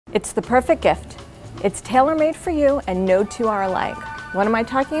It's the perfect gift. It's tailor-made for you and no two are alike. What am I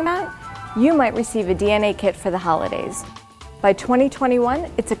talking about? You might receive a DNA kit for the holidays. By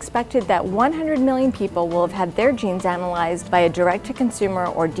 2021, it's expected that 100 million people will have had their genes analyzed by a direct-to-consumer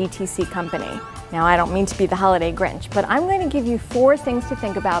or DTC company. Now, I don't mean to be the holiday Grinch, but I'm going to give you 4 things to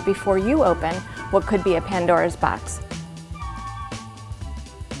think about before you open what could be a Pandora's box.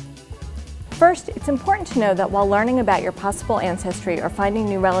 First, it's important to know that while learning about your possible ancestry or finding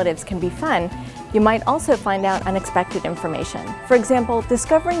new relatives can be fun, you might also find out unexpected information. For example,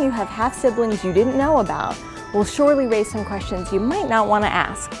 discovering you have half-siblings you didn't know about will surely raise some questions you might not want to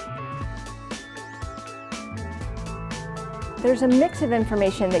ask. There's a mix of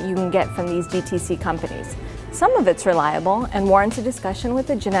information that you can get from these DTC companies. Some of it's reliable and warrants a discussion with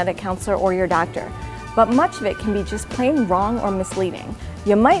a genetic counselor or your doctor, but much of it can be just plain wrong or misleading.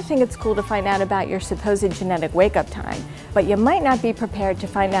 You might think it's cool to find out about your supposed genetic wake-up time, but you might not be prepared to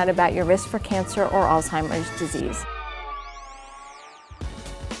find out about your risk for cancer or Alzheimer's disease.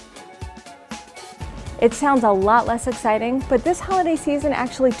 It sounds a lot less exciting, but this holiday season,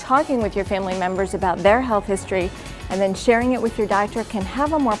 actually talking with your family members about their health history and then sharing it with your doctor can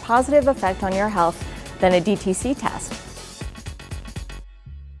have a more positive effect on your health than a DTC test.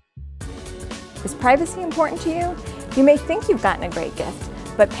 Is privacy important to you? You may think you've gotten a great gift,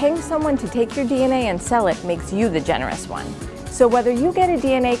 but paying someone to take your DNA and sell it makes you the generous one. So whether you get a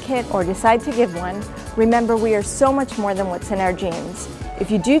DNA kit or decide to give one, remember we are so much more than what's in our genes. If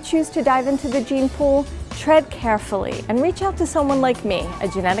you do choose to dive into the gene pool, tread carefully and reach out to someone like me, a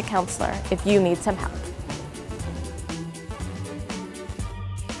genetic counselor, if you need some help.